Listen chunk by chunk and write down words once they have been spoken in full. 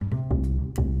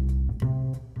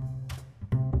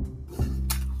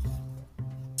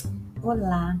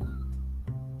Olá,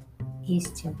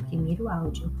 este é o primeiro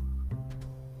áudio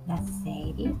da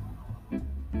série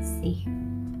Ser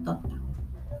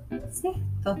Total. Ser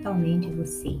totalmente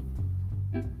você.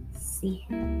 Ser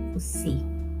você.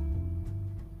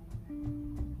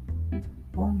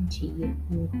 Bom dia,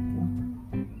 corpo.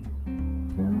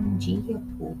 Bom dia,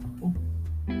 corpo.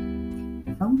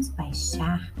 Vamos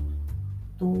baixar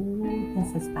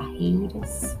todas as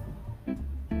barreiras.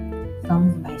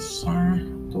 Vamos baixar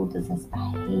todas as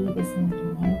barreiras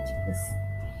magnéticas.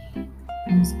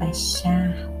 Vamos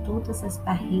baixar todas as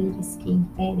barreiras que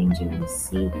impedem de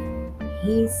você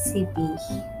receber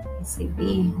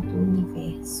do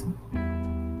universo,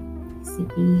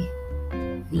 receber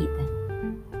vida.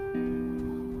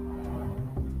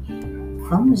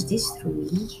 Vamos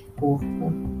destruir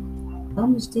corpo,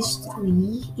 vamos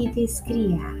destruir e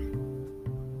descriar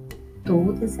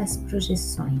todas as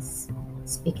projeções,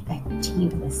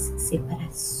 expectativas,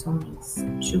 separações,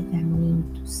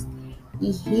 julgamentos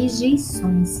e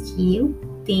rejeições que eu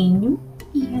tenho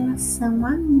em relação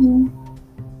a mim.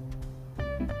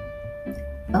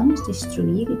 Vamos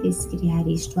destruir e descriar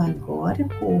isto agora,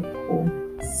 corpo?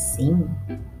 Sim.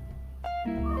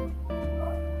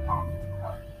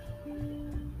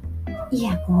 E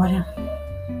agora,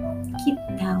 que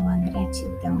tal a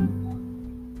gratidão?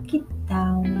 Que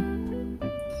tal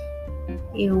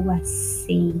eu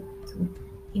aceito,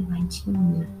 eu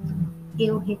admito,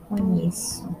 eu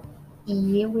reconheço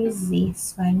e eu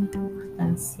exerço a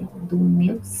importância do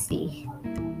meu ser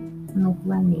no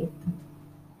planeta.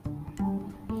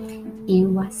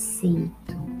 Eu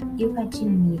aceito, eu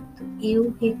admito,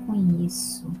 eu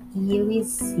reconheço e eu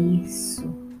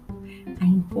exerço a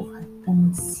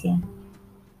importância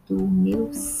do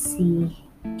meu ser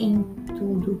em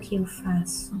tudo que eu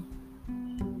faço.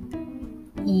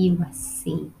 E eu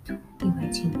aceito, eu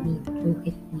admito, eu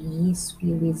reconheço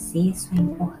e eu exerço a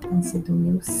importância do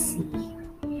meu ser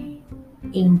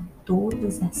em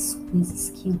todas as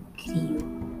coisas que eu crio.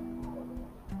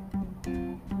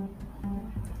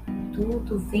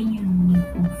 Tudo vem a mim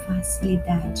com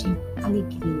facilidade,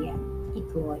 alegria e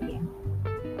glória.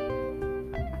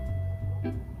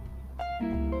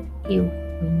 Eu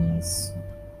reconheço,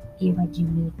 eu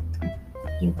admito,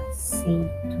 eu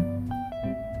aceito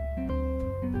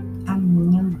a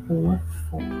minha boa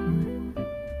forma.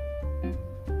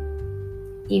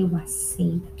 Eu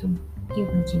aceito, eu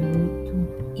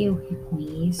admito, eu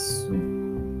reconheço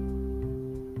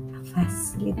a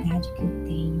facilidade que eu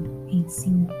tenho em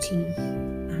sentir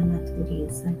a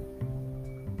natureza.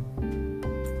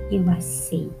 Eu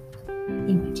aceito,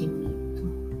 eu admito,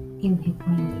 eu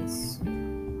reconheço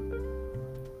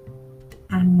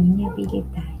a minha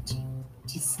habilidade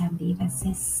de saber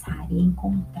acessar e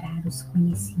encontrar os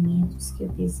conhecimentos que eu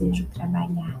desejo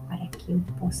trabalhar para que eu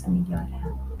possa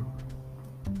melhorar.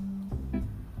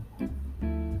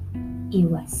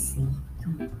 Eu aceito,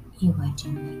 eu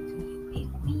admito, eu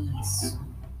reconheço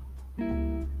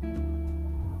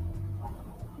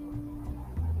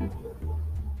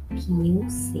que eu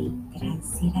sei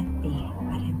trazer a Terra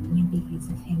para a minha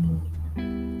beleza feminina.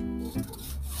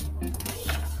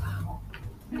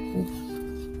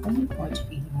 Como pode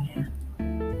melhorar?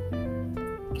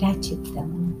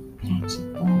 Gratidão,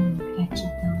 gratidão,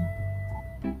 gratidão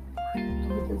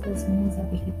por todas as minhas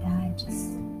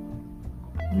habilidades,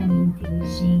 pela minha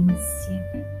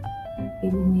inteligência,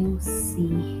 pelo meu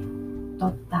ser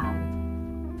total,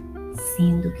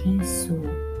 sendo quem sou.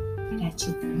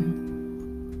 Gratidão.